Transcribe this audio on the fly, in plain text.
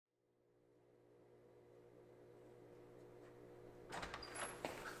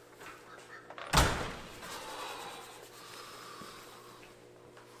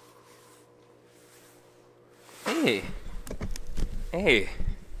Hey. Hey.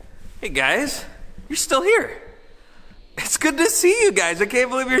 Hey guys, you're still here. It's good to see you guys. I can't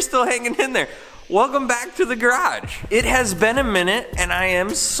believe you're still hanging in there. Welcome back to the garage. It has been a minute and I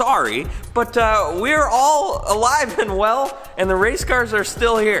am sorry, but we're all alive and well and the race cars are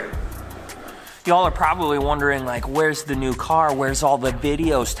still here. Y'all are probably wondering, like, where's the new car? Where's all the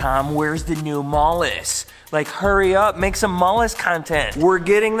videos, Tom? Where's the new Mullis? Like, hurry up, make some Mullis content. We're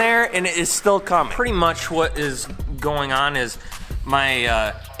getting there and it is still coming. Pretty much what is going on is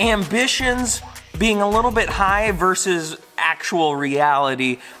my ambitions being a little bit high versus actual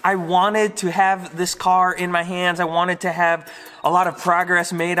reality. I wanted to have this car in my hands. I wanted to have a lot of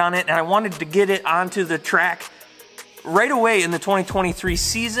progress made on it and I wanted to get it onto the track right away in the 2023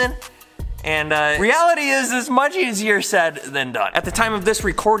 season. And reality is it's much easier said than done. At the time of this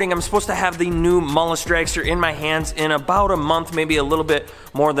recording, I'm supposed to have the new Mullis dragster in my hands in about a month, maybe a little bit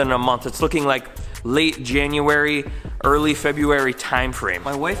more than a month. It's looking like late January, early February time frame.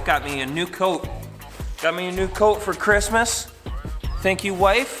 My wife got me a new coat. Got me a new coat for Christmas. Thank you,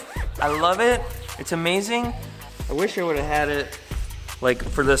 wife. I love it. It's amazing. I wish I would have had it like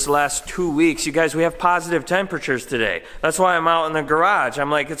for this last 2 weeks. You guys, we have positive temperatures today. That's why I'm out in the garage. I'm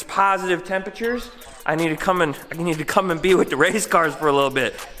like, it's positive temperatures. I need to come and be with the race cars for a little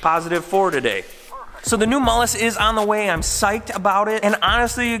bit. +4 today. So the new Mullis is on the way. I'm psyched about it. And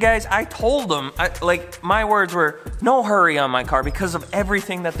honestly, you guys, I told them, like my words were, no hurry on my car because of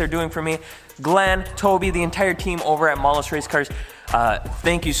everything that they're doing for me. Glenn, Toby, the entire team over at Mullis Race Cars,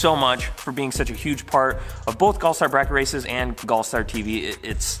 thank you so much for being such a huge part of both GallStar Bracket Races and GallStar TV.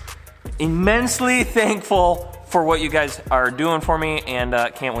 It's immensely thankful for what you guys are doing for me and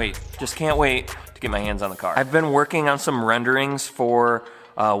can't wait, just can't wait to get my hands on the car. I've been working on some renderings for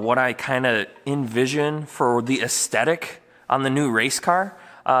what I kind of envision for the aesthetic on the new race car.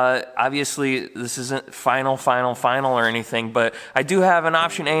 Obviously, this isn't final or anything, but I do have an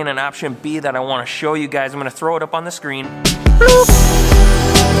option A and an option B that I want to show you guys. I'm going to throw it up on the screen.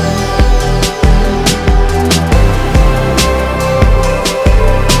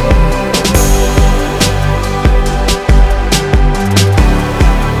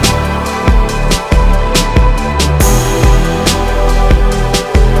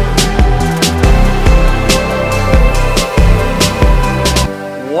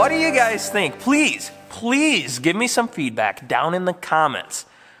 What do you guys think? Please give me some feedback down in the comments.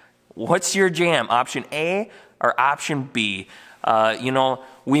 What's your jam? Option A or option B? You know,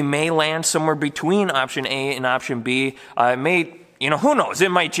 we may land somewhere between option A and option B. It may, you know, who knows?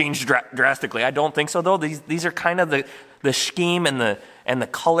 It might change drastically. I don't think so though. These are kind of the scheme and the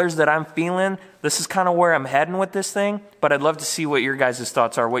colors that I'm feeling. This is kind of where I'm heading with this thing, but I'd love to see what your guys'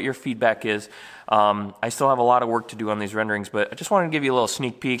 thoughts are, what your feedback is. I still have a lot of work to do on these renderings, but I just wanted to give you a little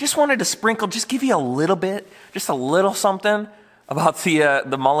sneak peek. Just wanted to sprinkle, just give you a little bit, just a little something about the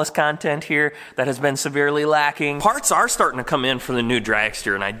Mullis content here that has been severely lacking. Parts are starting to come in for the new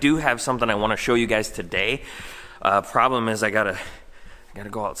dragster, and I do have something I want to show you guys today. Problem is I gotta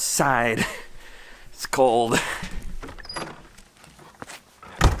go outside. It's cold.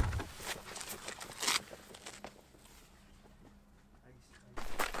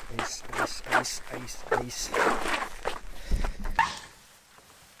 Ice.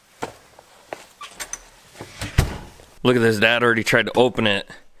 Look at this, Dad already tried to open it.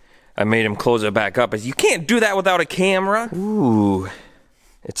 I made him close it back up. You can't do that without a camera. Ooh,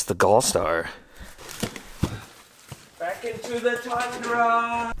 it's the GallStar. Back into the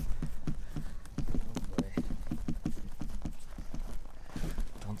tundra.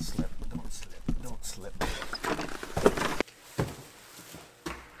 Don't slip.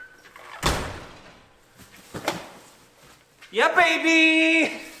 Yeah,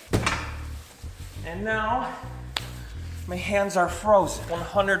 baby! And now, my hands are frozen.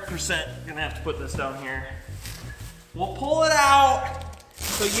 100% gonna have to put this down here. We'll pull it out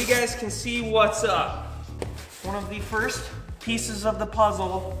so you guys can see what's up. One of the first pieces of the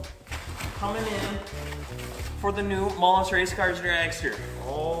puzzle coming in for the new Mullis Race Cars dragster.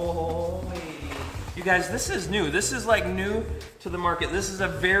 Oh, baby. You guys, this is new. This is like new to the market. This is a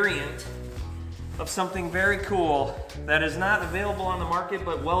variant of something very cool that is not available on the market,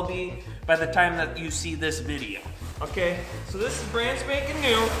 but will be by the time that you see this video. Okay, so this is brand spanking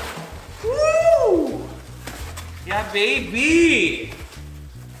new. Woo! Yeah, baby!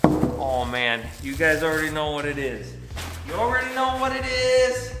 Oh man, you guys already know what it is. You already know what it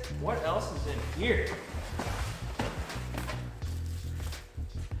is. What else is in here?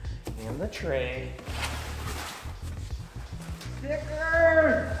 And the tray.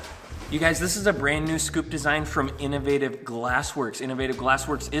 Sticker! You guys, this is a brand new scoop design from Innovative Glassworks. Innovative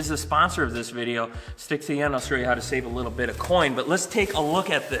Glassworks is the sponsor of this video. Stick to the end, I'll show you how to save a little bit of coin, but let's take a look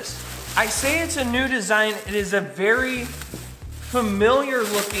at this. I say it's a new design. It is a very familiar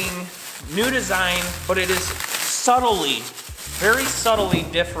looking new design, but it is subtly, very subtly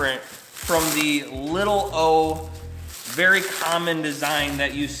different from the little O, very common design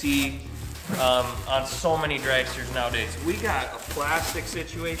that you see on so many dragsters nowadays. We got a plastic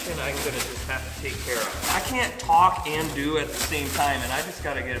situation I'm gonna just have to take care of. I can't talk and do at the same time, and I just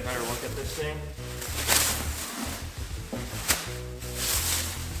gotta get a better look at this thing.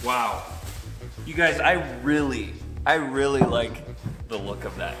 Wow. You guys, I really like the look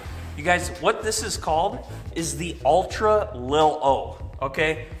of that. You guys, what this is called is the Ultra Lil O,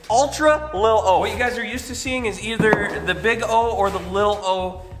 okay? Ultra Lil O. What you guys are used to seeing is either the big O or the Lil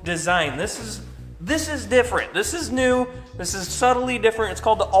O design. This is different. This is new. This is subtly different. It's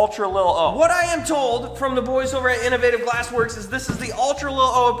called the Ultra Lil O. What I am told from the boys over at Innovative Glassworks is this is the Ultra Lil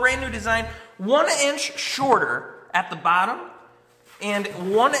O, a brand new design, 1 inch shorter at the bottom and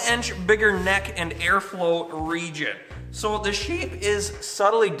 1 inch bigger neck and airflow region. So the shape is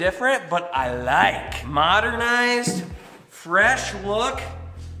subtly different, but I like. Modernized, fresh look,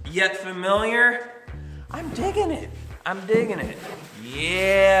 yet familiar. I'm digging it. I'm digging it.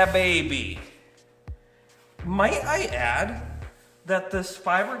 Yeah, baby. Might I add that this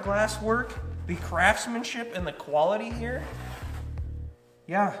fiberglass work, the craftsmanship and the quality here,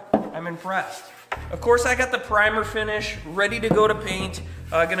 yeah, I'm impressed. Of course, I got the primer finish ready to go to paint.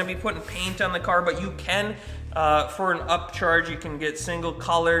 Gonna be putting paint on the car, but you can, for an upcharge, you can get single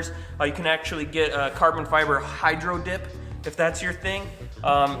colors. You can actually get a carbon fiber hydro dip if that's your thing.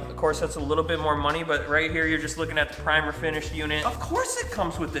 Of course, that's a little bit more money, but right here, you're just looking at the primer finish unit. Of course it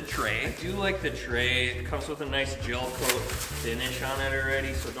comes with the tray. I do like the tray. It comes with a nice gel coat finish on it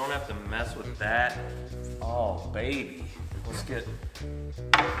already, so don't have to mess with that. Oh, baby. Let's get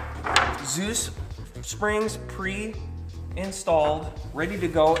Zeus springs pre-installed, ready to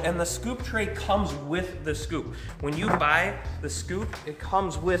go, and the scoop tray comes with the scoop. When you buy the scoop, it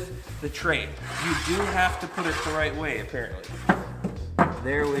comes with the tray. You do have to put it the right way, apparently.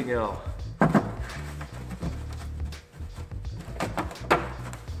 There we go.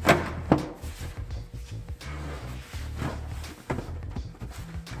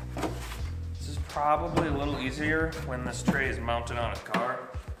 This is probably a little easier when this tray is mounted on a car.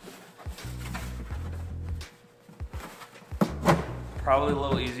 Probably a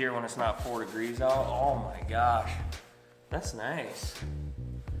little easier when it's not 4 degrees out. Oh my gosh, that's nice.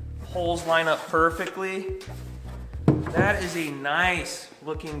 Holes line up perfectly. That is a nice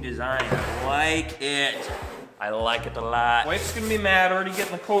looking design. I like it. I like it a lot. Wife's gonna be mad, already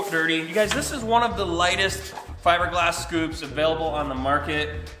getting the coat dirty. You guys, this is one of the lightest fiberglass scoops available on the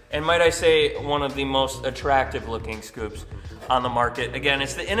market. And might I say, one of the most attractive looking scoops on the market. Again,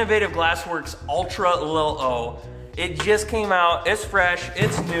 it's the Innovative Glassworks Ultra Lil O. It just came out, it's fresh,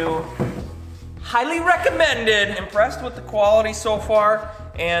 it's new. Highly recommended. Impressed with the quality so far.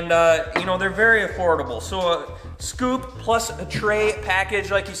 And you know, they're very affordable. So a scoop plus a tray package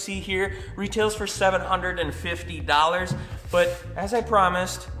like you see here retails for $750. But as I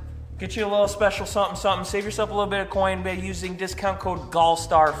promised, get you a little special something, something. Save yourself a little bit of coin by using discount code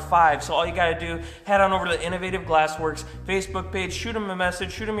GallStar5. So all you gotta do, head on over to the Innovative Glassworks Facebook page, shoot them a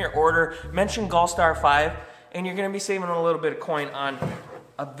message, shoot them your order, mention GallStar5, and you're gonna be saving a little bit of coin on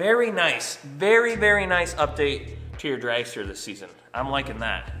a very nice, very, very nice update to your dragster this season. I'm liking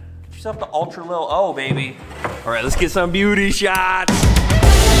that. Get yourself the Ultra Lil O, baby. All right, let's get some beauty shots.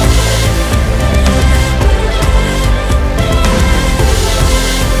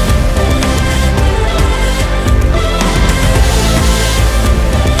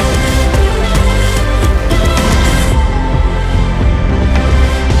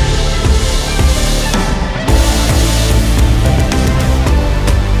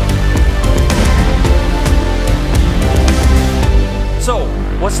 So,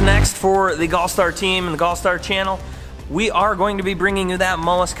 what's next for the GallStar team and the GallStar channel? We are going to be bringing you that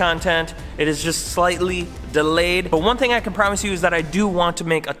Mullis content. It is just slightly delayed. But one thing I can promise you is that I do want to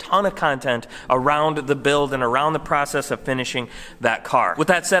make a ton of content around the build and around the process of finishing that car. With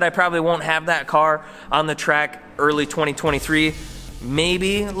that said, I probably won't have that car on the track early 2023,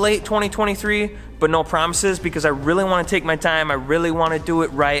 maybe late 2023, but no promises because I really want to take my time. I really want to do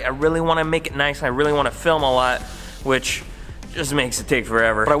it right. I really want to make it nice. I really want to film a lot, which just makes it take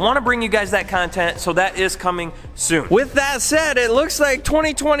forever. But I want to bring you guys that content, so that is coming soon. With that said, it looks like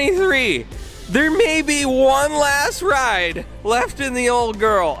 2023. There may be one last ride left in the old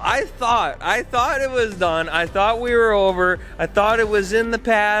girl. I thought it was done. I thought we were over. I thought it was in the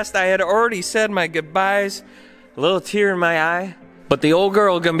past. I had already said my goodbyes. A little tear in my eye. But the old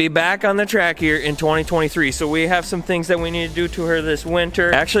girl gonna be back on the track here in 2023. So we have some things that we need to do to her this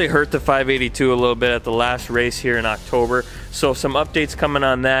winter. Actually hurt the 582 a little bit at the last race here in October. So some updates coming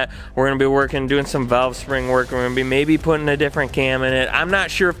on that. We're gonna be doing some valve spring work. We're gonna be maybe putting a different cam in it. I'm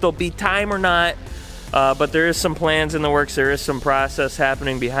not sure if there'll be time or not. But there is some plans in the works. There is some process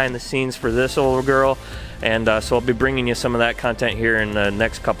happening behind the scenes for this old girl. And so I'll be bringing you some of that content here in the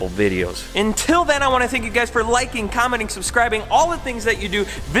next couple videos. Until then, I want to thank you guys for liking, commenting, subscribing, all the things that you do,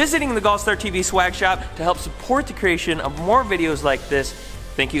 visiting the GallStar TV swag shop to help support the creation of more videos like this.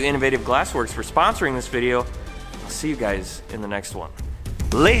 Thank you, Innovative Glassworks, for sponsoring this video. I'll see you guys in the next one.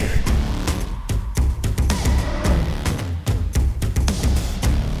 Later.